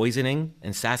the poisoning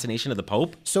and assassination of the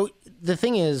Pope? So the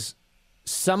thing is,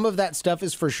 some of that stuff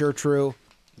is for sure true.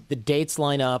 The dates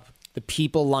line up. The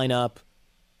people line up.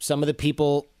 Some of the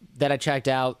people that I checked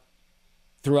out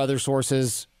through other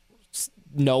sources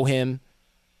know him.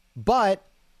 But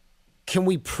can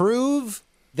we prove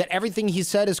that everything he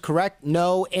said is correct?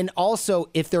 No. And also,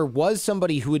 if there was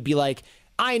somebody who would be like,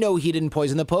 "I know he didn't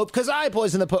poison the Pope because I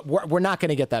poisoned the Pope," we're not going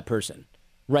to get that person,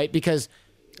 right? Because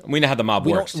we know how the mob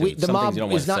works. The mob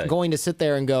is not going to sit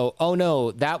there and go, "Oh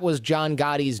no, that was John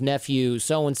Gotti's nephew,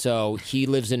 so and so. He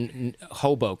lives in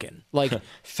Hoboken." Like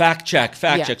fact check.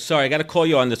 Sorry, I got to call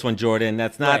you on this one, Jordan.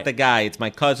 That's not the guy. It's my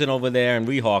cousin over there in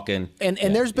Weehawken. And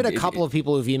there's been a couple of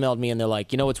people who've emailed me and they're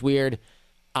like, "You know what's weird?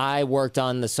 I worked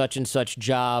on the such and such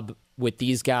job with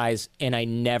these guys and I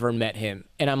never met him."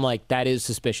 And I'm like, that is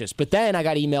suspicious. But then I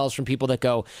got emails from people that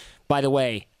go, "By the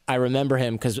way, I remember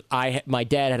him because my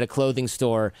dad had a clothing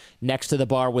store next to the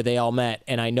bar where they all met,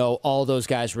 and I know all those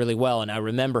guys really well, and I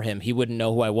remember him. He wouldn't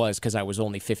know who I was because I was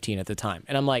only 15 at the time.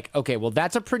 And I'm like, okay, well,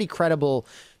 that's a pretty credible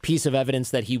piece of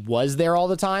evidence that he was there all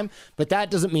the time, but that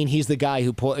doesn't mean he's the guy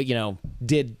who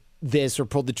did this or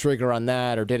pulled the trigger on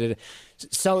that or did it.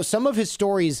 So some of his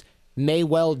stories may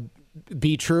well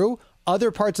be true.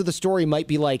 Other parts of the story might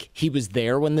be like he was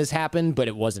there when this happened, but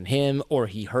it wasn't him, or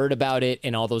he heard about it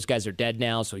and all those guys are dead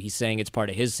now, so he's saying it's part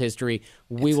of his history.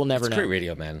 We will never know. It's great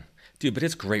radio, man. Dude, but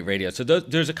it's great radio. So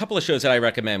there's a couple of shows that I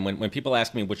recommend when people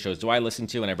ask me which shows do I listen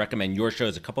to, and I recommend your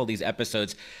shows, a couple of these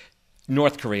episodes.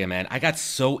 North Korea, man, I got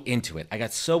so into it.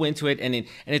 And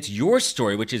it's your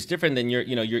story, which is different than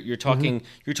you're talking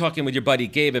with your buddy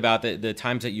Gabe about the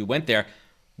times that you went there.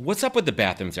 What's up with the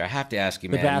bathrooms there? I have to ask you,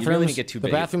 man. The bathrooms, you really didn't get too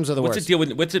big. The bathrooms are the worst.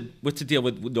 What's the deal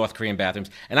with North Korean bathrooms?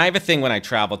 And I have a thing when I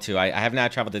travel too. I have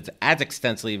not traveled as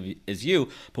extensively as you,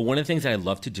 but one of the things that I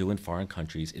love to do in foreign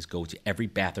countries is go to every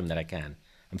bathroom that I can.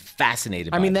 I'm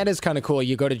fascinated by it. That is kind of cool.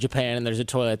 You go to Japan and there's a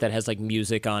toilet that has like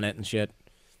music on it and shit.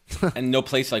 And no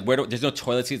place like there's no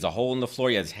toilet seats, a hole in the floor.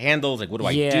 You have handles. Like, what do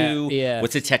I do? Yeah.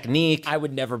 What's the technique? I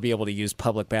would never be able to use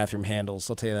public bathroom handles.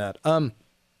 I'll tell you that.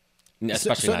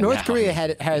 Especially not North now. Korea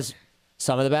has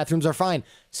some of the bathrooms are fine,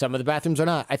 some of the bathrooms are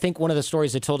not. I think one of the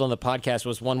stories I told on the podcast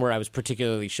was one where I was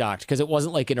particularly shocked because it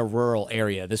wasn't like in a rural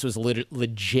area. This was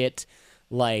legit,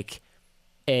 like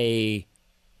a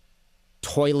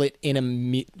toilet in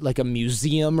a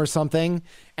museum or something.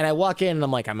 And I walk in and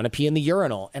I'm like, I'm gonna pee in the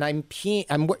urinal, and I'm peeing.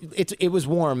 It was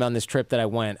warm on this trip that I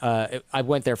went. I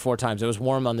went there 4 times. It was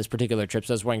warm on this particular trip,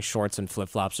 so I was wearing shorts and flip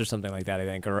flops or something like that, I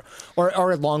think, or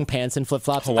long pants and flip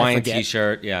flops. Hawaiian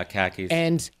t-shirt, yeah, khakis.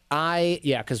 And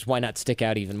because why not stick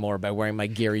out even more by wearing my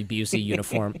Gary Busey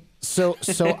uniform? So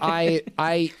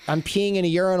I'm peeing in a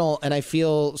urinal and I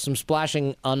feel some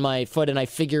splashing on my foot, and I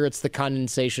figure it's the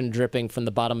condensation dripping from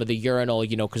the bottom of the urinal,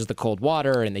 because of the cold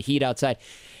water and the heat outside.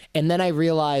 And then I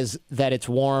realize that it's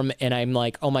warm, and I'm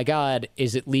like, oh my God,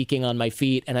 is it leaking on my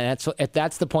feet? And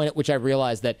that's the point at which I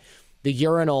realized that the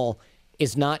urinal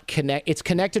is not it's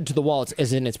connected to the wall.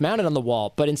 It's mounted on the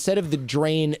wall, but instead of the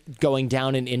drain going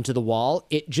down and into the wall,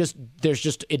 it just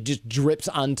drips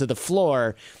onto the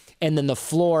floor, and then the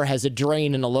floor has a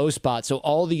drain in a low spot. So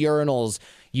all the urinals,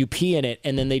 you pee in it,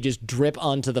 and then they just drip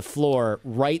onto the floor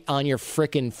right on your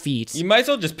frickin' feet. You might as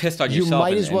well just piss on yourself. You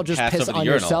might as well just piss on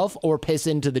yourself or piss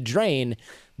into the drain.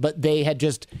 But they had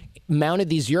just mounted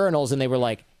these urinals, and they were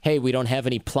like, hey, we don't have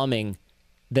any plumbing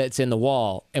that's in the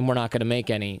wall, and we're not going to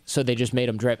make any. So they just made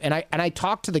them drip. And I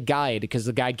talked to the guide, because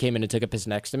the guide came in and took a piss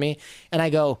next to me. And I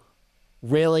go,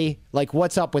 really? Like,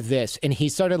 what's up with this? And he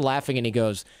started laughing, and he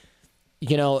goes,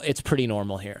 it's pretty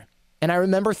normal here. And I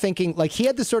remember thinking, like, he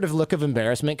had this sort of look of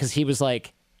embarrassment because he was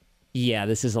like, yeah,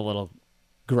 this is a little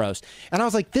gross. And I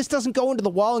was like, this doesn't go into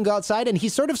the wall and go outside. And he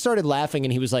sort of started laughing,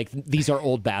 and he was like, these are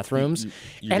old bathrooms.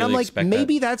 And I'm like,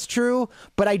 maybe that's true,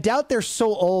 but I doubt they're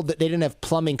so old that they didn't have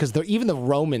plumbing, because even the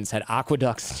Romans had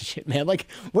aqueducts and shit, man. Like,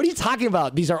 what are you talking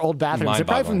about? These are old bathrooms. They're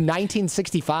probably from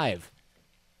 1965.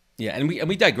 Yeah, and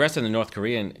we digress on the North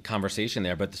Korean conversation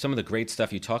there, but some of the great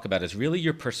stuff you talk about is really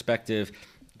your perspective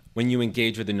when you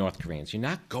engage with the North Koreans. You're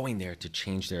not going there to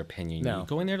change their opinion. No. You're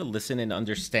going there to listen and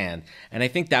understand. And I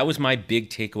think that was my big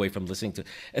takeaway from listening to,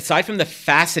 aside from the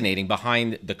fascinating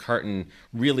behind the curtain,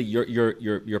 really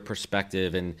your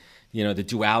perspective and the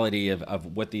duality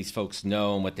of what these folks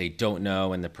know and what they don't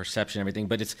know and the perception and everything.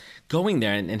 But it's going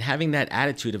there and having that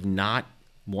attitude of not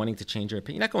wanting to change your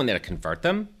opinion. You're not going there to convert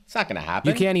them. It's not going to happen.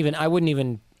 You can't even,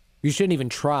 you shouldn't even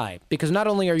try, because not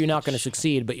only are you not going to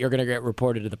succeed, but you're going to get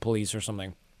reported to the police or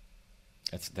something.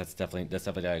 That's definitely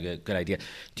a good idea.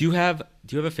 Do you have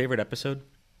a favorite episode?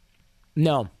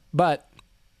 No, but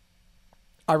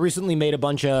I recently made a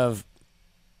bunch of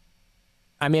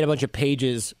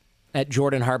pages at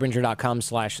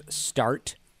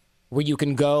jordanharbinger.com/start, where you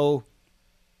can go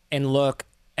and look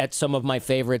at some of my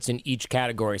favorites in each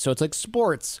category. So it's like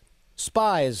sports,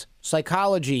 spies,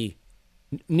 psychology,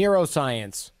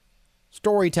 neuroscience,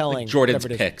 storytelling. Like Jordan's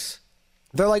picks.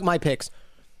 They're like my picks.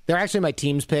 They're actually my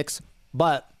team's picks,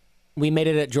 but we made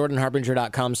it at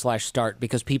jordanharbinger.com/start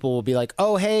because people will be like,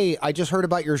 oh, hey, I just heard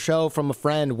about your show from a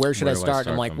friend. Where should I start?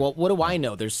 I'm like, well, what do I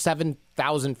know? There's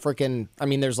 7,000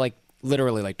 there's like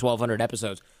literally like 1,200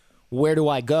 episodes. Where do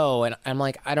I go? And I'm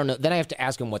like, I don't know. Then I have to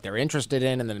ask them what they're interested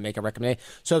in and then make a recommendation.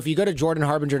 So if you go to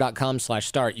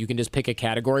jordanharbinger.com/start, you can just pick a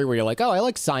category where you're like, oh, I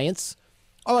like science.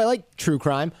 Oh, I like true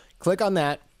crime. Click on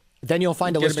that. Then you'll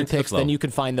find a list of picks. Then you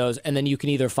can find those. And then you can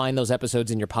either find those episodes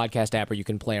in your podcast app or you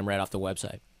can play them right off the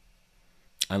website.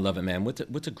 I love it, man. What's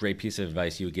a great piece of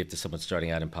advice you would give to someone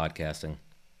starting out in podcasting?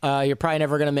 You're probably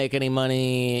never going to make any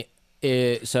money,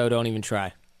 so don't even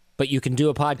try. But you can do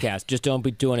a podcast. Just don't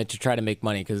be doing it to try to make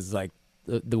money because it's like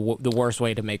the worst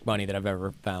way to make money that I've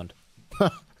ever found.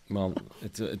 Well,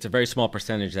 it's a very small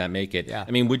percentage that make it. Yeah.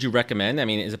 I mean, would you recommend? I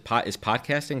mean, is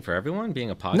podcasting for everyone? Being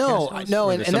a podcast? No,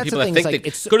 and some that's people the that thing. think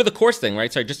It's go to the course thing,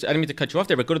 right? Sorry, I didn't mean to cut you off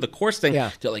there, but go to the course thing.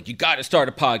 Yeah. They're like, you got to start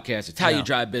a podcast. It's how you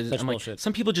drive business. That's I'm like, bullshit.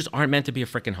 some people just aren't meant to be a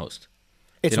freaking host.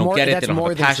 They It's don't more, get it. That's They don't more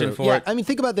have a than passion true. for it. I mean,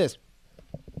 think about this.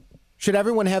 Should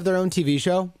everyone have their own TV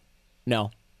show?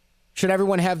 No. Should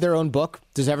everyone have their own book?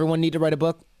 Does everyone need to write a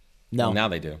book? No. Well, now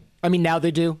they do. I mean, now they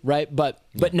do, right? But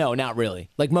no, not really.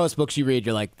 Like most books you read,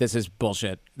 you're like, this is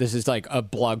bullshit. This is like a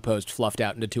blog post fluffed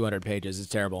out into 200 pages. It's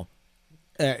terrible.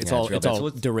 It's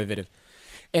all derivative.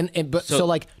 So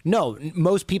like, no,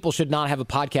 most people should not have a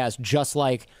podcast. Just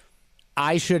like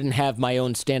I shouldn't have my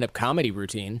own stand-up comedy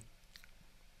routine.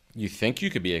 You think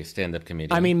you could be a stand-up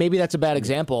comedian? I mean, maybe that's a bad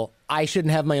example. I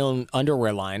shouldn't have my own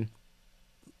underwear line,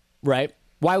 right?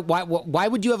 Why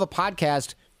would you have a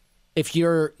podcast if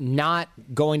you're not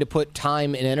going to put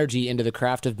time and energy into the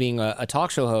craft of being a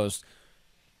talk show host?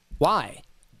 Why?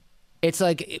 It's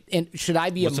like, and should I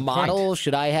be a model? Point?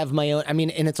 Should I have my own? I mean,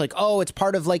 and it's like, oh, it's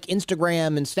part of like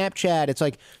Instagram and Snapchat. It's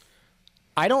like,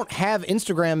 I don't have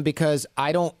Instagram because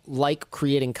I don't like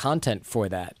creating content for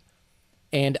that.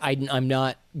 And I'm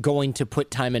not going to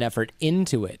put time and effort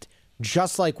into it.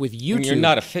 Just like with YouTube. And you're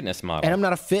not a fitness model. And I'm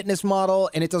not a fitness model,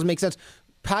 and it doesn't make sense.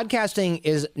 Podcasting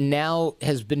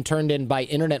has been turned in by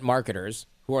internet marketers,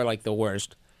 who are like the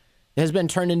worst. It has been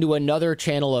turned into another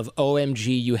channel of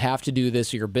OMG, you have to do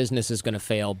this or your business is going to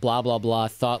fail, blah, blah, blah,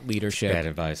 thought leadership. Bad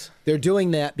advice. They're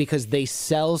doing that because they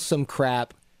sell some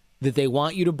crap that they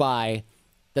want you to buy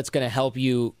that's going to help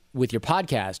you with your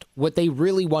podcast. What they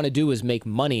really want to do is make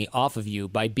money off of you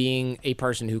by being a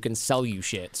person who can sell you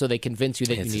shit. So they convince you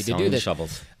that you need to do this.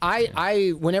 Shovels.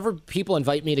 I whenever people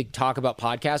invite me to talk about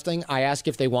podcasting, I ask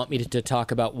if they want me to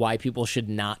talk about why people should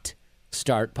not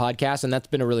start podcasts, and that's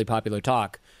been a really popular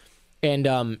talk. And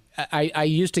I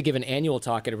used to give an annual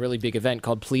talk at a really big event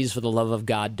called "Please, for the love of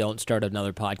God, don't start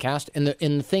another podcast." And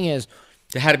the thing is,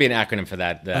 there had to be an acronym for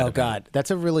that. God, that's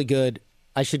a really good.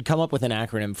 I should come up with an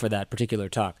acronym for that particular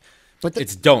talk. But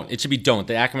it's don't. It should be don't.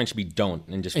 The acronym should be don't,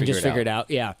 and just figure it out.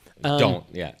 Yeah. Don't.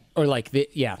 Yeah. Or like but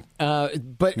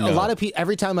a lot of people.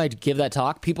 Every time I give that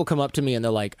talk, people come up to me and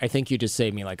they're like, "I think you just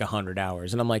saved me like 100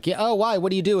 hours." And I'm like, "Yeah. Oh, why?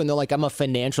 What do you do?" And they're like, "I'm a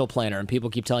financial planner." And people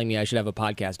keep telling me I should have a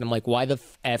podcast. And I'm like, "Why the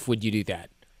f would you do that?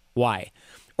 Why?"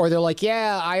 Or they're like,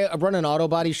 "Yeah, I run an auto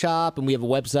body shop and we have a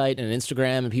website and an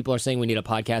Instagram, and people are saying we need a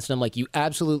podcast." And I'm like, "You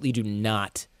absolutely do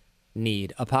not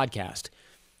need a podcast."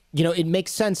 You know, it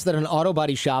makes sense that an auto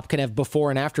body shop can have before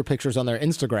and after pictures on their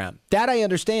Instagram. That I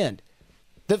understand.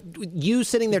 You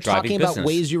sitting there talking about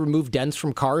ways you remove dents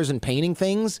from cars and painting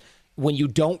things when you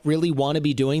don't really want to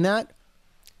be doing that,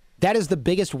 that is the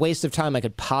biggest waste of time I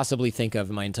could possibly think of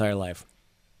in my entire life.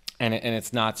 And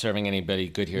it's not serving anybody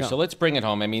good here. No. So let's bring it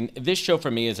home. I mean, this show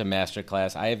for me is a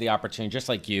masterclass. I have the opportunity, just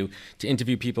like you, to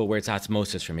interview people where it's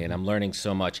osmosis for me, and I'm learning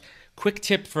so much. Quick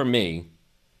tip for me,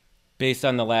 based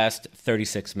on the last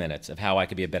 36 minutes of how I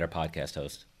could be a better podcast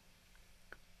host.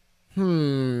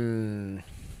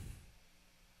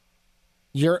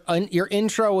 Your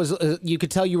intro was, you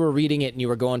could tell you were reading it and you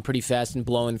were going pretty fast and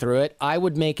blowing through it. I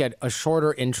would make a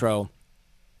shorter intro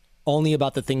only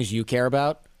about the things you care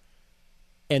about.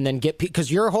 And then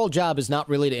because your whole job is not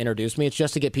really to introduce me. It's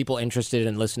just to get people interested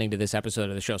in listening to this episode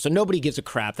of the show. So nobody gives a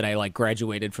crap that I like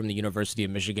graduated from the University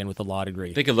of Michigan with a law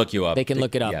degree. They can look you up. They can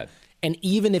look it up. Yeah. And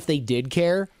even if they did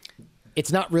care,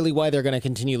 it's not really why they're going to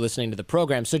continue listening to the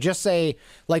program. So just say,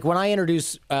 like when I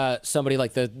introduce somebody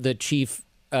like the chief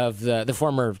of the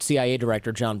former CIA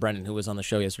director, John Brennan, who was on the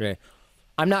show yesterday,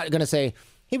 I'm not going to say,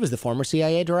 he was the former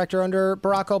CIA director under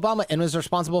Barack Obama and was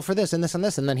responsible for this and this and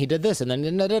this, and then he did this, and then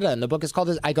and the book is called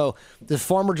this. I go, the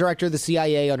former director of the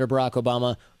CIA under Barack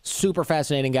Obama, super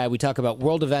fascinating guy. We talk about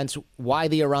world events, why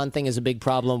the Iran thing is a big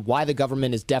problem, why the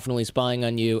government is definitely spying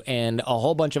on you, and a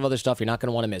whole bunch of other stuff you're not going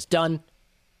to want to miss. Done.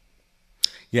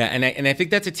 Yeah, and I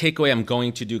think that's a takeaway I'm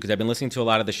going to do because I've been listening to a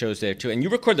lot of the shows there too. And you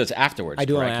record those afterwards. I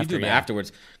do them correct? after, You do them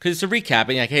afterwards because it's a recap.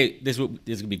 And you're like, hey, this is going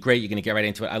to be great. You're going to get right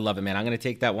into it. I love it, man. I'm going to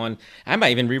take that one. I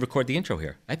might even re-record the intro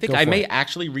here. I think I may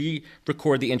actually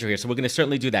re-record the intro here. So we're going to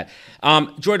certainly do that.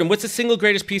 Jordan, what's the single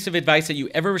greatest piece of advice that you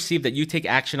ever received that you take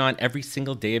action on every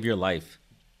single day of your life?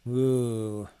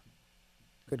 Ooh.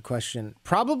 Good question.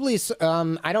 Probably,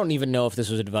 I don't even know if this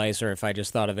was advice or if I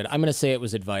just thought of it. I'm going to say it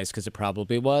was advice because it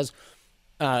probably was.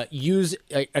 Use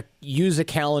a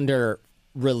calendar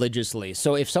religiously.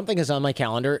 So if something is on my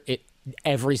calendar, it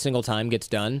every single time gets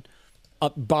done.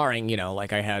 barring,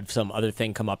 like I had some other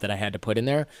thing come up that I had to put in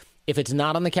there. If it's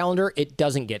not on the calendar, it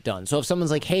doesn't get done. So if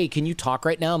someone's like, hey, can you talk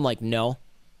right now? I'm like, no.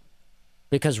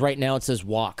 Because right now it says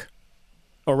walk.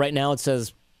 Or right now it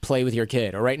says play with your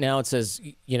kid. Or right now it says,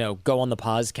 go on the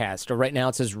podcast. Or right now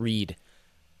it says read.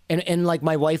 And like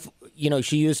my wife,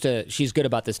 she's good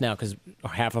about this now because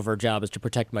half of her job is to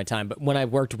protect my time. But when I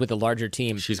worked with a larger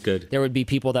team, she's good. There would be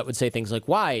people that would say things like,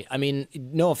 why? I mean,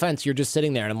 no offense, you're just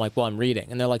sitting there. And I'm like, well, I'm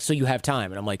reading. And they're like, so you have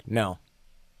time? And I'm like, no,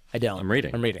 I don't. I'm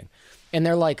reading. And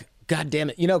they're like, God damn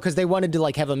it. Because they wanted to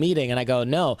like have a meeting and I go,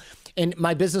 no. And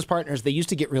my business partners, they used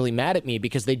to get really mad at me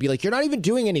because they'd be like, you're not even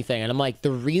doing anything. And I'm like,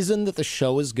 the reason that the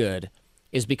show is good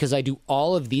is because I do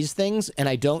all of these things and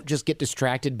I don't just get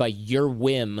distracted by your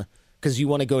whim because you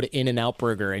want to go to In-N-Out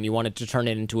Burger and you wanted to turn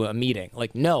it into a meeting.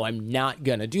 Like, no, I'm not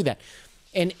going to do that.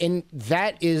 And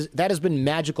that has been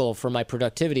magical for my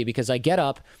productivity because I get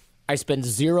up, I spend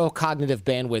zero cognitive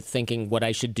bandwidth thinking what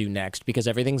I should do next because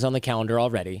everything's on the calendar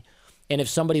already. And if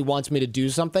somebody wants me to do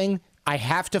something, I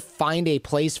have to find a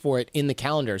place for it in the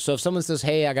calendar. So if someone says,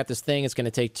 hey, I got this thing, it's going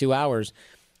to take 2 hours,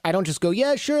 I don't just go,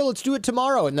 yeah, sure, let's do it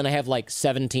tomorrow. And then I have like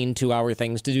 17 2-hour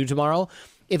things to do tomorrow.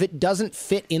 If it doesn't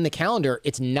fit in the calendar,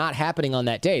 it's not happening on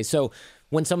that day. So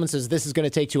when someone says this is going to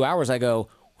take 2 hours, I go,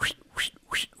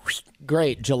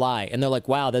 great, July. And they're like,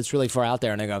 wow, that's really far out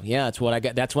there. And I go, yeah, that's what I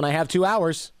get. That's when I have 2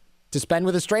 hours to spend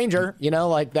with a stranger,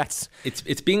 like that's...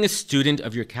 It's being a student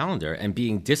of your calendar and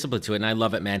being disciplined to it, and I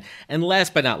love it, man. And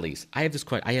last but not least, I have this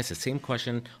question. I ask the same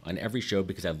question on every show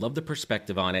because I love the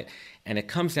perspective on it, and it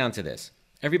comes down to this.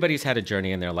 Everybody's had a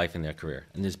journey in their life and their career,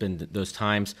 and there's been those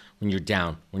times when you're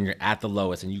down, when you're at the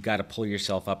lowest, and you got to pull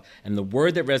yourself up. And the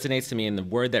word that resonates to me and the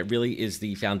word that really is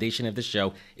the foundation of the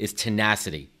show is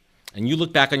tenacity. And you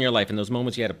look back on your life and those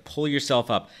moments you had to pull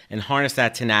yourself up and harness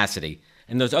that tenacity.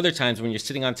 And those other times when you're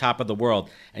sitting on top of the world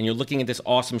and you're looking at this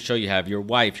awesome show you have, your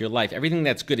wife, your life, everything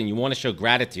that's good, and you want to show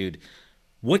gratitude,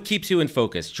 what keeps you in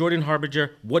focus? Jordan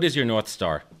Harbinger, what is your North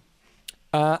Star?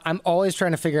 I'm always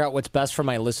trying to figure out what's best for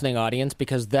my listening audience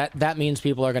because that means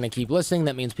people are going to keep listening.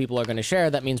 That means people are going to share.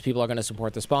 That means people are going to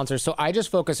support the sponsors. So I just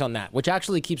focus on that, which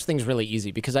actually keeps things really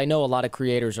easy because I know a lot of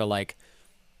creators are like,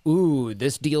 ooh,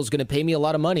 this deal's going to pay me a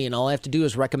lot of money and all I have to do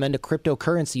is recommend a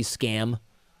cryptocurrency scam,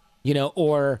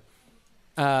 or...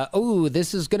 oh,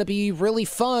 this is going to be really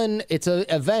fun. It's an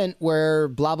event where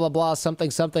blah, blah, blah, something,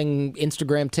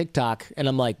 Instagram, TikTok. And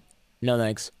I'm like, no,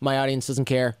 thanks. My audience doesn't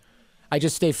care. I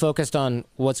just stay focused on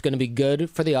what's going to be good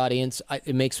for the audience.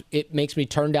 It makes me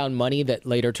turn down money that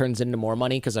later turns into more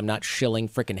money because I'm not shilling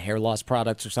freaking hair loss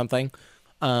products or something,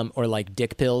 or like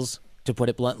dick pills, to put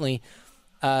it bluntly.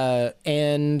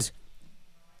 And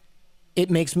it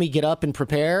makes me get up and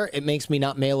prepare. It makes me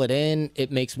not mail it in.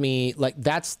 It makes me like,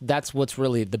 that's what's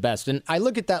really the best. And I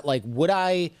look at that like,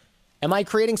 am I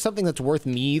creating something that's worth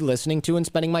me listening to and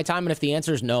spending my time? And if the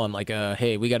answer is no, I'm like,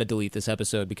 hey, we got to delete this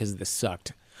episode because this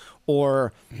sucked.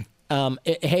 Or,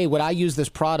 hey, would I use this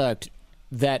product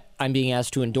that I'm being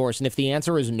asked to endorse? And if the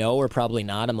answer is no or probably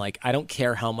not, I'm like, I don't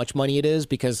care how much money it is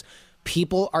because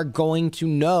people are going to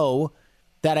know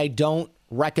that I don't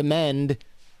recommend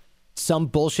some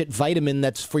bullshit vitamin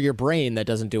that's for your brain that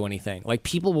doesn't do anything. Like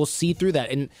people will see through that.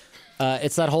 And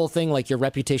it's that whole thing, like your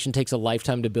reputation takes a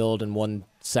lifetime to build and 1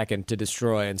 second to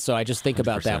destroy. And so I just think 100%.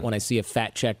 About that when I see a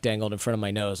fat check dangled in front of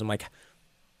my nose. I'm like,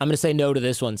 I'm going to say no to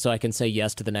this one so I can say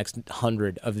yes to the next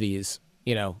 100 of these,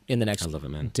 in the next I love it,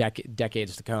 man.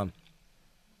 decades to come.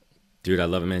 Dude, I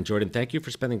love it, man. Jordan, thank you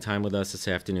for spending time with us this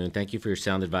afternoon. Thank you for your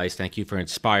sound advice. Thank you for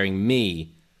inspiring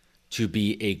me to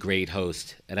be a great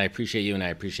host. And I appreciate you and I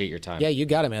appreciate your time. Yeah, you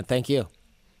got it, man. Thank you.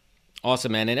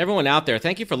 Awesome, man. And everyone out there,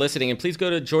 thank you for listening. And please go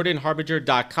to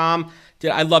jordanharbinger.com.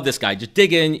 Dude, I love this guy. Just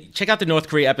dig in. Check out the North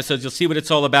Korea episodes. You'll see what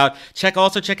it's all about. Check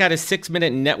out his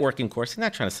 6-minute networking course. I'm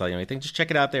not trying to sell you anything. Just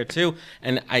check it out there, too.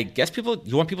 And I guess you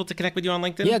want people to connect with you on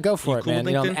LinkedIn? Yeah, go for it, cool,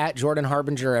 man. I'm at Jordan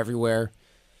Harbinger everywhere.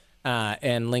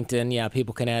 And LinkedIn, yeah,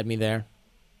 people can add me there.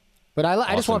 But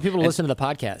I just want people to listen to the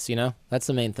podcast, That's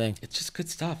the main thing. It's just good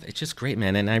stuff. It's just great,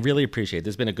 man, and I really appreciate it.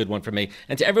 This has been a good one for me.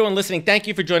 And to everyone listening, thank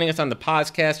you for joining us on the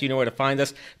podcast. You know where to find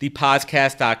us,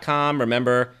 thepodcast.com.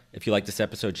 Remember, if you like this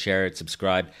episode, share it,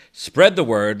 subscribe, spread the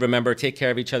word. Remember, take care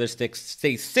of each other,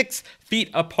 stay 6 feet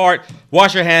apart,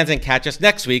 wash your hands, and catch us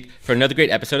next week for another great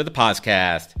episode of the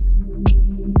podcast.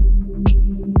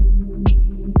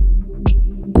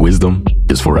 Wisdom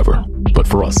is forever, but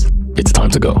for us, it's time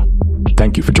to go.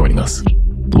 Thank you for joining us.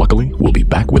 Luckily, we'll be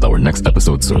back with our next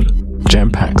episode soon,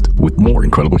 jam-packed with more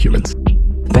incredible humans.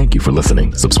 Thank you for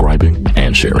listening, subscribing,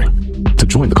 and sharing. To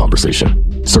join the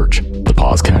conversation, search the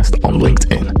podcast on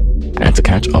LinkedIn. And to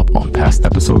catch up on past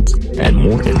episodes and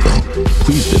more info,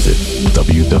 please visit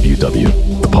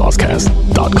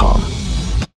www.thepodcast.com.